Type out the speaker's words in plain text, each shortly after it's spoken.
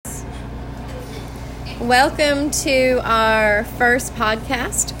Welcome to our first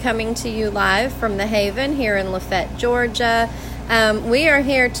podcast, coming to you live from the Haven here in Lafayette, Georgia. We are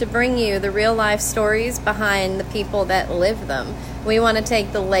here to bring you the real-life stories behind the people that live them. We want to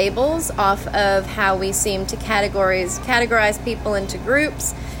take the labels off of how we seem to categorize people into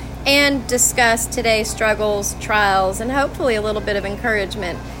groups and discuss today's struggles, trials, and hopefully a little bit of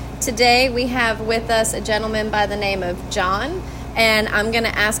encouragement. Today we have with us a gentleman by the name of John, and I'm going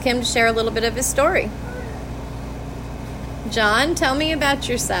to ask him to share a little bit of his story. John, tell me about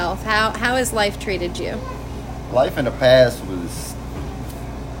yourself. How has life treated you? Life in the past was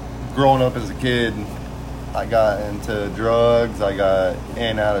growing up as a kid. I got into drugs. I got in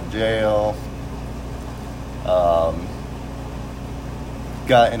and out of jail. Got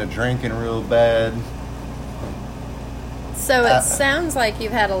into drinking real bad. So it sounds like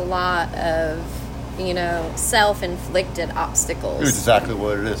you've had a lot of, self-inflicted obstacles. It was exactly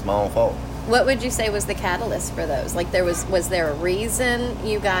what it is, my own fault. What would you say was the catalyst for those? Like, was there a reason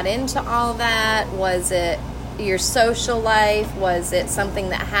you got into all that? Was it your social life? Was it something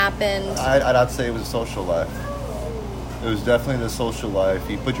that happened? I'd say it was a social life. It was definitely the social life.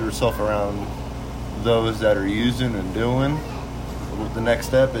 You put yourself around those that are using and doing. The next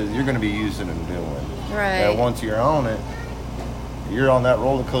step is you're going to be using and doing. Right. And once you're on it, you're on that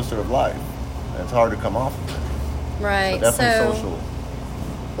roller coaster of life. And it's hard to come off of it. Right. So definitely social.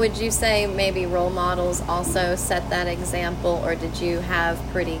 Would you say maybe role models also set that example, or did you have a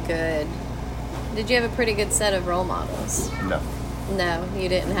pretty good set of role models? No, you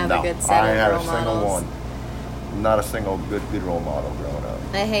didn't have a good set of role models. I didn't have a single one. Not a single good role model growing up.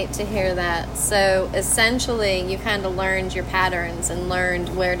 I hate to hear that. So essentially, you kind of learned your patterns and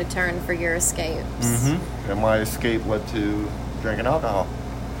learned where to turn for your escapes. Mm-hmm. And my escape led to drinking alcohol.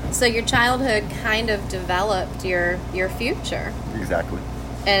 So your childhood kind of developed your future. Exactly.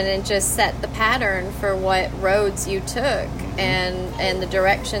 And it just set the pattern for what roads you took and the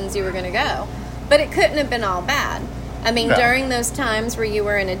directions you were going to go. But it couldn't have been all bad. I mean, During those times where you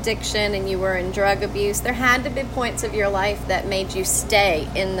were in addiction and you were in drug abuse, there had to be points of your life that made you stay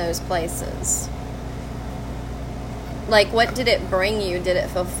in those places. Like, what did it bring you? Did it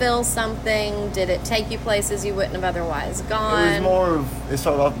fulfill something? Did it take you places you wouldn't have otherwise gone? It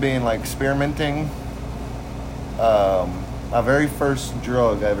started off being like experimenting. My very first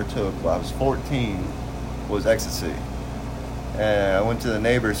drug I ever took when I was 14 was ecstasy. And I went to the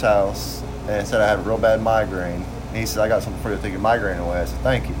neighbor's house and said I had a real bad migraine. And he said, I got something for you to take your migraine away. I said,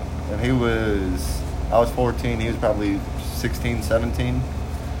 thank you. And I was 14, he was probably 16, 17.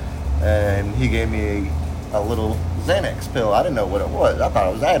 And he gave me a little Xanax pill. I didn't know what it was. I thought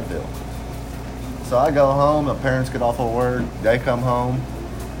it was Advil. So I go home, my parents get off of work, they come home,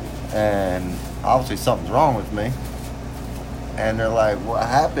 and obviously something's wrong with me. And they're like, what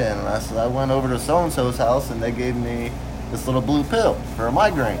happened? And I said, I went over to so-and-so's house and they gave me this little blue pill for a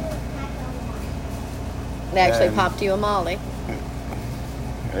migraine. They actually popped you a Molly.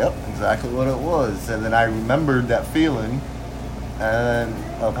 Yep, exactly what it was. And then I remembered that feeling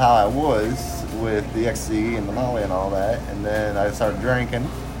of how I was with the ecstasy and the Molly and all that. And then I started drinking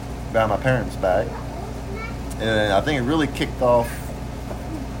behind my parents' back. And I think it really kicked off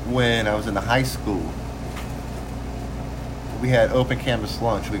when I was in high school. We had open campus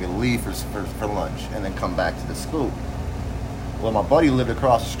lunch. We could leave for lunch and then come back to the school. Well, my buddy lived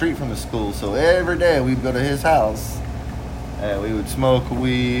across the street from the school, so every day we'd go to his house and we would smoke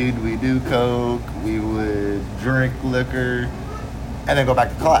weed, we'd do coke, we would drink liquor, and then go back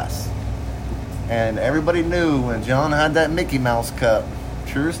to class. And everybody knew when John had that Mickey Mouse cup,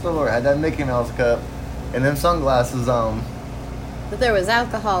 true story, had that Mickey Mouse cup and them sunglasses on. But there was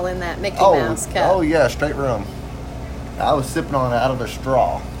alcohol in that Mickey Mouse cup. Oh, yeah, straight rum. I was sipping on it out of a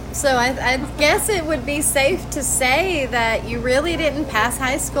straw. So I guess it would be safe to say that you really didn't pass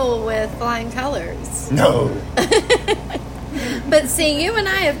high school with flying colors. No. But see, you and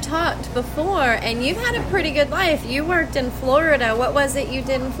I have talked before, and you've had a pretty good life. You worked in Florida. What was it you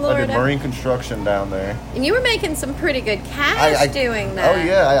did in Florida? I did marine construction down there. And you were making some pretty good cash doing that. Oh,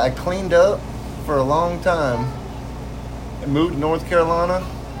 yeah. I cleaned up for a long time. I moved to North Carolina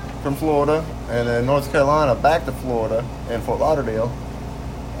from Florida, and then North Carolina back to Florida in Fort Lauderdale.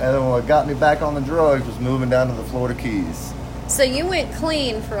 And then what got me back on the drugs was moving down to the Florida Keys. So you went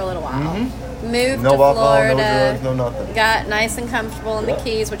clean for a little while. Mm-hmm. Moved no to alcohol, Florida. No drugs, no nothing. Got nice and comfortable in the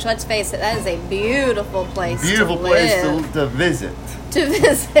Keys, which, let's face it, that is a beautiful place Beautiful to place live. to visit. To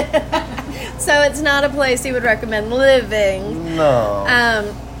visit. So it's not a place you would recommend living. No.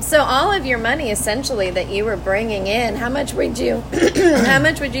 So all of your money, essentially, that you were bringing in, how much would you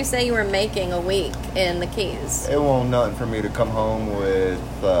say you were making a week in the Keys? It won't nothing for me to come home with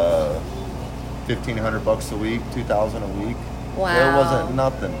 $1,500 a week, $2,000 a week. Wow. It wasn't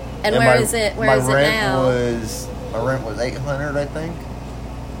nothing. And where is it now? My rent was $800, I think.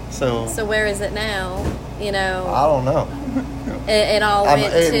 So where is it now? You know, I don't know. It all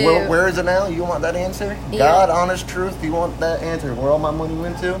went to... Where is it now? You want that answer? Yeah. God, honest truth, you want that answer? Where all my money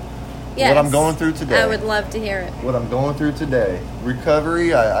went to? Yes. What I'm going through today. I would love to hear it. What I'm going through today.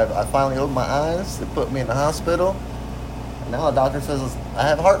 Recovery, I finally opened my eyes. They put me in the hospital. And now the doctor says I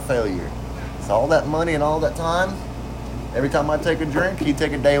have heart failure. So all that money and all that time, every time I take a drink, he'd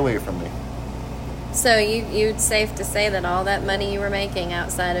take a day away from me. So you'd safe to say that all that money you were making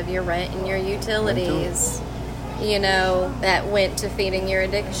outside of your rent and your utilities, you know, that went to feeding your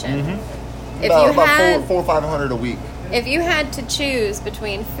addiction. Mm-hmm. If about you had $400 or $500 a week. If you had to choose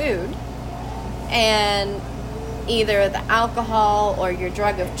between food and either the alcohol or your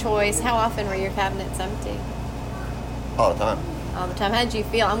drug of choice, how often were your cabinets empty? All the time. All the time. How did you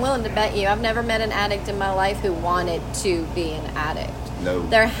feel? I'm willing to bet you. I've never met an addict in my life who wanted to be an addict. No.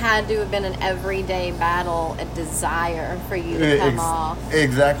 There had to have been an everyday battle, a desire for you to come off.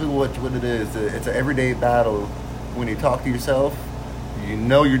 Exactly what it is. It's an everyday battle. When you talk to yourself, you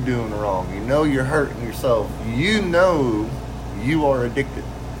know you're doing wrong. You know you're hurting yourself. You know you are addicted.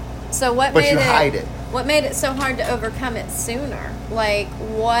 So what but made you hide it? What made it so hard to overcome it sooner? Like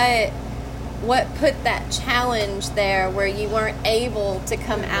what put that challenge there where you weren't able to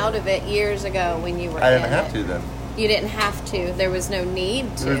come out of it years ago when you were I didn't have to then. You didn't have to. There was no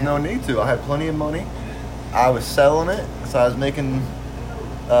need to. There was no need to. I had plenty of money. I was selling it, so I was making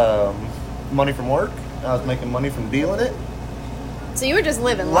money from work. I was making money from dealing it. So you were just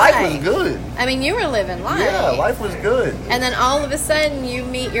living life. Life was good. I mean, you were living life. Yeah, life was good. And then all of a sudden, you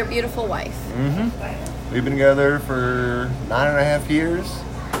meet your beautiful wife. Mm-hmm. We've been together for 9.5 years.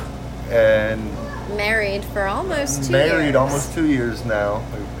 And married for almost 2 years. Married almost 2 years now.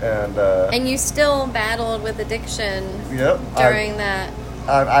 And you still battled with addiction during that.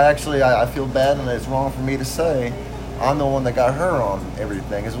 I feel bad, and it's wrong for me to say. I'm the one that got her on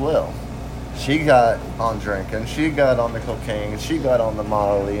everything as well. She got on drinking. She got on the cocaine. She got on the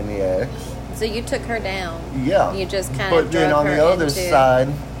Molly and the X. So you took her down. Yeah. You just kind of drove her into... But then on the other side,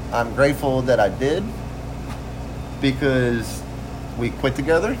 I'm grateful that I did, because we quit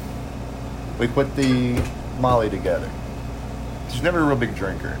together. We quit the Molly together. She's never a real big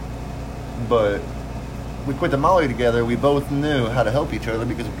drinker. But we quit the Molly together. We both knew how to help each other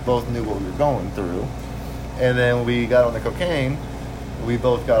because we both knew what we were going through. And then we got on the cocaine. We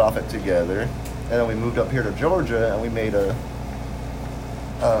both got off it together. And then we moved up here to Georgia, and we made a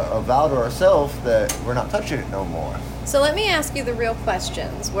vow to ourselves that we're not touching it no more. So let me ask you the real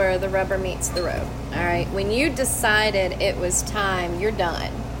questions where the rubber meets the road. All right. When you decided it was time, you're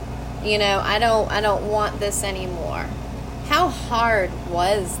done. You know, I don't want this anymore. How hard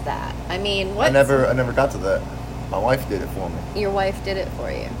was that? I mean, what? I never got to that. My wife did it for me. Your wife did it for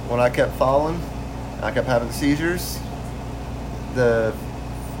you. When I kept falling, I kept having seizures. The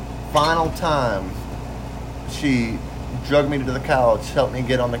final time, she drugged me to the couch, helped me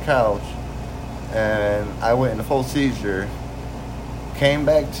get on the couch, and I went into full seizure. Came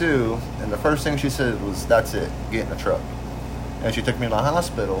back to, and the first thing she said was, "That's it. Get in the truck." And she took me to the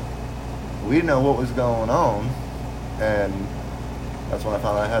hospital. We didn't know what was going on, and that's when I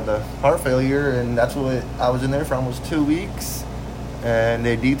found out I had the heart failure, and that's what I was in there for almost 2 weeks, and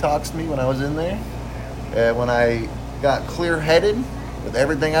they detoxed me when I was in there. And when I got clear-headed with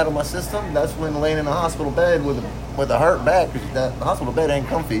everything out of my system, that's when laying in a hospital bed with a hurt back, because the hospital bed ain't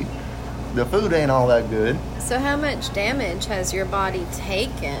comfy. The food ain't all that good. So how much damage has your body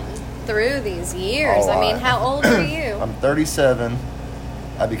taken through these years? I mean, how old are you? I'm 37.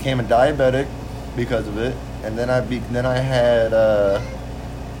 I became a diabetic because of it, and then I had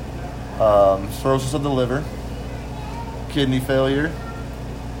cirrhosis of the liver, kidney failure.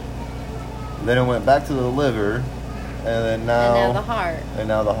 Then it went back to the liver, and then now the heart. And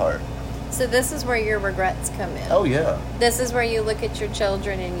now the heart. So this is where your regrets come in. Oh yeah. This is where you look at your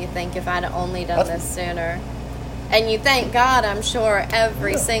children and you think, if I'd only done this sooner. And you thank God, I'm sure,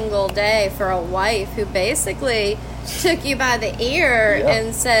 every single day for a wife who basically took you by the ear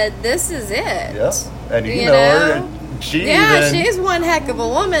and said, "This is it." Yes, and you know her. She's one heck of a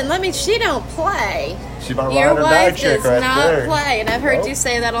woman. She don't play. She's my ride or die chick right there. Your wife does not play, and I've heard you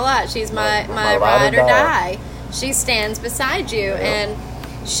say that a lot. She's my ride or die. She stands beside you, and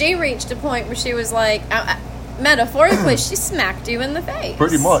she reached a point where she was like, metaphorically, she smacked you in the face.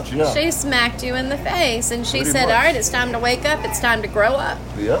 Pretty much, yeah. She smacked you in the face, and she said, "All right, it's time to wake up. It's time to grow up.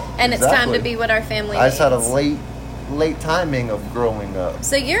 Yep, and it's time to be what our family needs." I just had a late timing of growing up.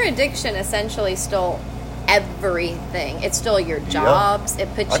 So your addiction essentially stole everything. It stole your jobs.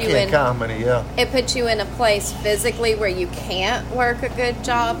 It puts you in. Count how many. Yeah. It puts you in a place physically where you can't work a good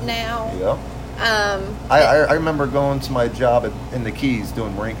job now. Yeah. I remember going to my job in the Keys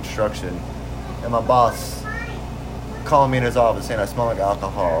doing marine construction, and my boss calling me in his office saying I smell like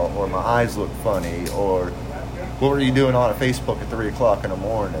alcohol, or my eyes look funny, or what were you doing on Facebook at 3 o'clock in the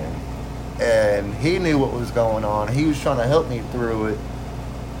morning? And he knew what was going on. He was trying to help me through it.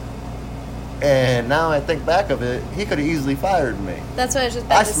 And now I think back of it, he could have easily fired me. That's what I was just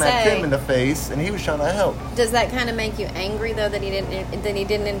about to say. I smacked him in the face, and he was trying to help. Does that kind of make you angry, though, that he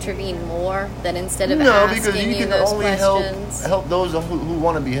didn't intervene more? That instead of asking you those questions, help those who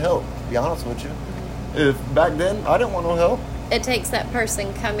want to be helped. To be honest with you, if back then I didn't want no help, it takes that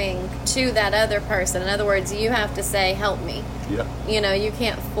person coming to that other person. In other words, you have to say, "Help me." Yeah. You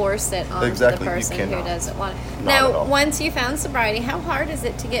can't force it onto the person who doesn't want it. Now, once you found sobriety, how hard is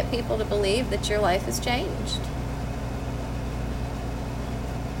it to get people to believe that your life has changed?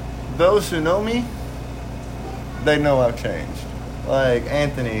 Those who know me, they know I've changed. Like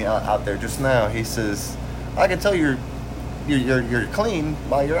Anthony out there just now, he says, "I can tell you're clean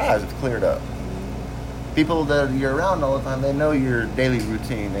by your eyes. It's cleared up." People that you're around all the time, they know your daily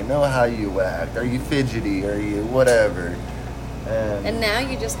routine. They know how you act. Are you fidgety? Are you whatever? And now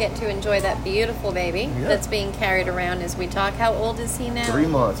you just get to enjoy that beautiful baby that's being carried around as we talk. How old is he now? 3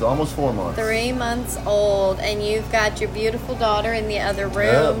 months, almost 4 months. 3 months old, and you've got your beautiful daughter in the other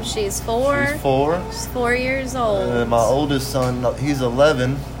room. Yep. She's 4. She's 4. She's 4 years old. And my oldest son, he's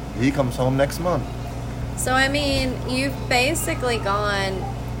 11. He comes home next month. So, I mean, you've basically gone...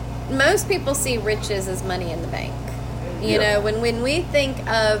 Most people see riches as money in the bank. You know, when we think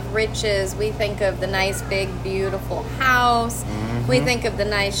of riches, we think of the nice, big, beautiful house. Mm-hmm. We think of the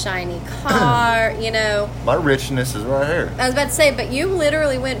nice, shiny car, My richness is right here. I was about to say, but you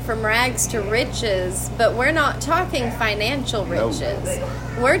literally went from rags to riches, but we're not talking financial riches. Nope.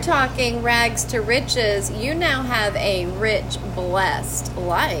 We're talking rags to riches. You now have a rich, blessed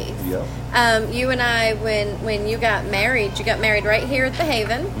life. Yeah. You and I, when you got married right here at the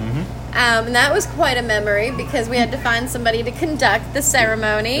Haven. Mm-hmm. And that was quite a memory because we had to find somebody to conduct the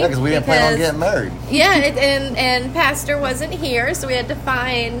ceremony. Yeah, because we didn't plan on getting married. Yeah, and Pastor wasn't here, so we had to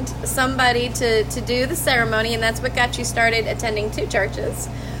find somebody to do the ceremony, and that's what got you started attending 2 churches.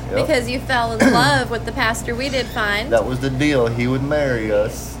 Yep. Because you fell in love with the pastor we did find. That was the deal. He would marry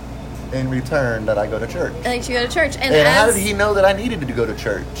us in return that I go to church. And you go to church. And how did he know that I needed to go to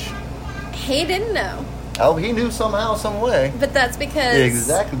church? He didn't know. Oh, he knew somehow, some way. But that's because...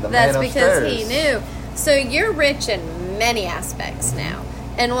 Exactly, that's because he knew. So you're rich in many aspects now.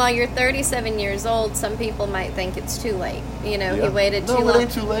 And while you're 37 years old, some people might think it's too late. He waited too long. No, it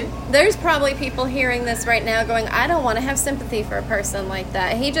ain't too late. There's probably people hearing this right now going, I don't want to have sympathy for a person like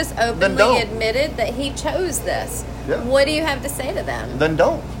that. He just openly admitted that he chose this. Yeah. What do you have to say to them? Then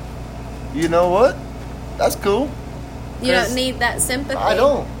don't. You know what? That's cool. You don't need that sympathy. I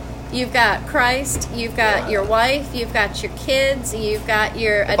don't. You've got Christ, you've got your wife, you've got your kids, you've got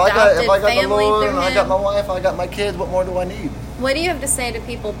your adopted family through Him. If I got the Lord and I got my wife, I got my kids, what more do I need? What do you have to say to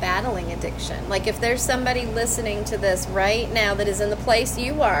people battling addiction? Like if there's somebody listening to this right now that is in the place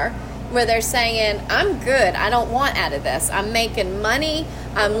you are, where they're saying, I'm good, I don't want out of this. I'm making money,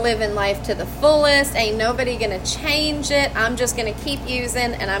 I'm living life to the fullest, ain't nobody going to change it, I'm just going to keep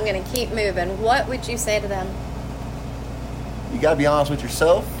using and I'm going to keep moving. What would you say to them? You got to be honest with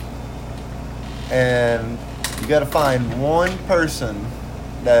yourself. And you got to find one person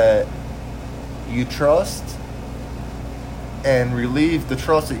that you trust and relieve the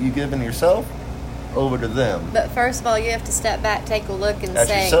trust that you give in yourself over to them. But first of all, you have to step back, take a look, and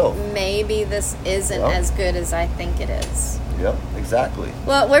say, maybe this isn't as good as I think it is. Yep, exactly.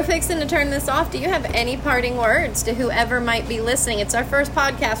 Well, we're fixing to turn this off. Do you have any parting words to whoever might be listening? It's our first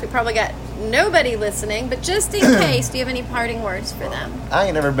podcast. We probably got nobody listening, but just in case, do you have any parting words for them? I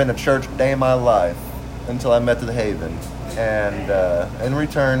ain't never been to church a day in my life until I met the Haven. And in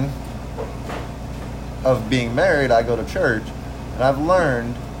return of being married, I go to church, and I've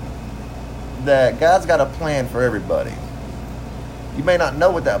learned that God's got a plan for everybody. You may not know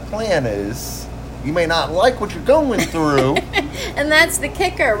what that plan is. You may not like what you're going through. And that's the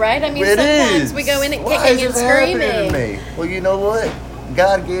kicker, right? I mean, sometimes we go in it kicking and screaming. Me? Well, you know what?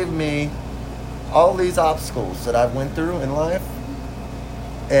 God gave me all these obstacles that I've went through in life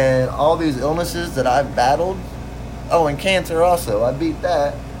and all these illnesses that I've battled. Oh, and cancer also. I beat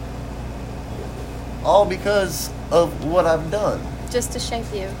that. All because of what I've done. Just to shape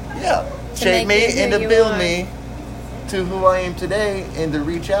you. Yeah. Shape me and to build me to who I am today and to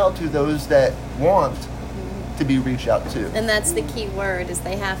reach out to those that want to be reached out to. And that's the key word, is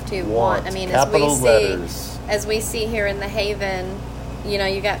they have to want. I mean, Capital letters. As we see here in the Haven, you know,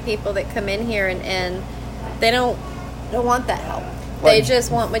 you got people that come in here and they don't want that help. They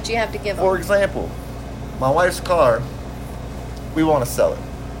just want what you have to give them. For example, my wife's car, we want to sell it.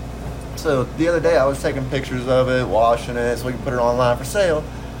 So the other day I was taking pictures of it, washing it, so we can put it online for sale.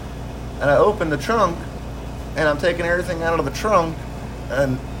 And I opened the trunk, and I'm taking everything out of the trunk,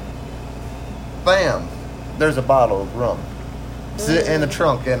 and bam, there's a bottle of rum sitting in the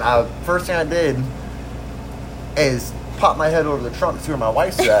trunk. And first thing I did is pop my head over the trunk to see where my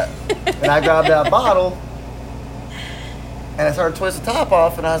wife's at. And I grabbed that bottle, and I started twisting the top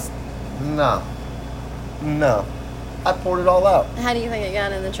off, and I was, no. I poured it all out. How do you think it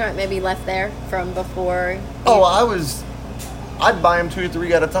got in the trunk? Maybe left there from before? I'd buy them 2 or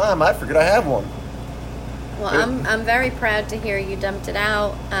 3 at a time. I forget I have one. Well, I'm very proud to hear you dumped it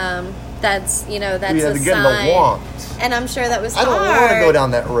out. That's a again, sign. The want. And I'm sure that was I hard. don't want to go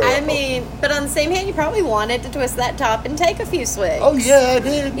down that road. I mean, but on the same hand, you probably wanted to twist that top and take a few swigs. Oh, yeah, I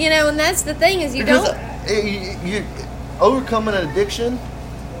did. You know, and that's the thing is you overcoming an addiction,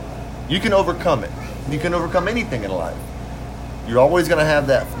 you can overcome it. You can overcome anything in life. You're always going to have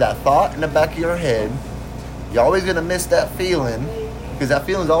that thought in the back of your head. You're always going to miss that feeling, because that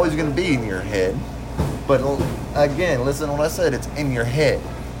feeling is always going to be in your head. But again, listen to what I said. It's in your head.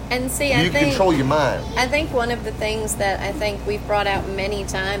 And see, you can control your mind. I think one of the things that I think we've brought out many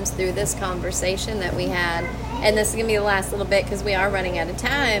times through this conversation that we had, and this is going to be the last little bit because we are running out of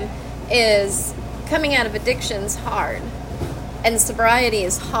time, is coming out of addiction's hard. And sobriety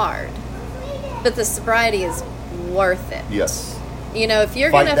is hard. But the sobriety is worth it. Yes. You know, if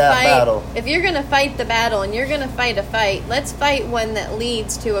you're going to fight the battle and you're going to fight a fight, let's fight one that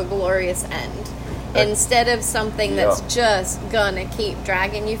leads to a glorious end. Instead of something that's just going to keep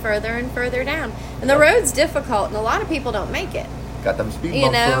dragging you further and further down. And the road's difficult, and a lot of people don't make it. Got them speed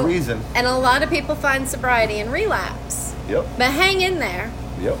bumps for a reason. And a lot of people find sobriety and relapse. Yep. But hang in there.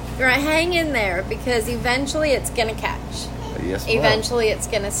 Yep. Right, hang in there, because eventually it's going to catch. Yes, eventually it's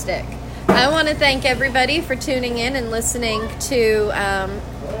going to stick. I want to thank everybody for tuning in and listening to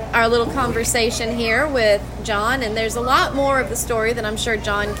our little conversation here with John. And there's a lot more of the story that I'm sure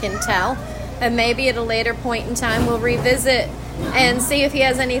John can tell. And maybe at a later point in time we'll revisit and see if he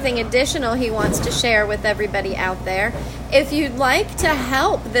has anything additional he wants to share with everybody out there. If you'd like to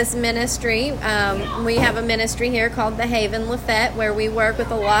help this ministry, we have a ministry here called The Haven Lafette, where we work with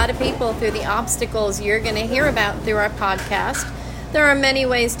a lot of people through the obstacles you're going to hear about through our podcast. There are many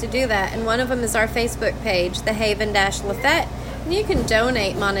ways to do that, and one of them is our Facebook page, The Haven-Lafette, and you can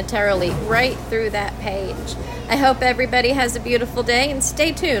donate monetarily right through that page. I hope everybody has a beautiful day, and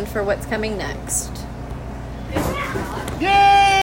stay tuned for what's coming next. Yay!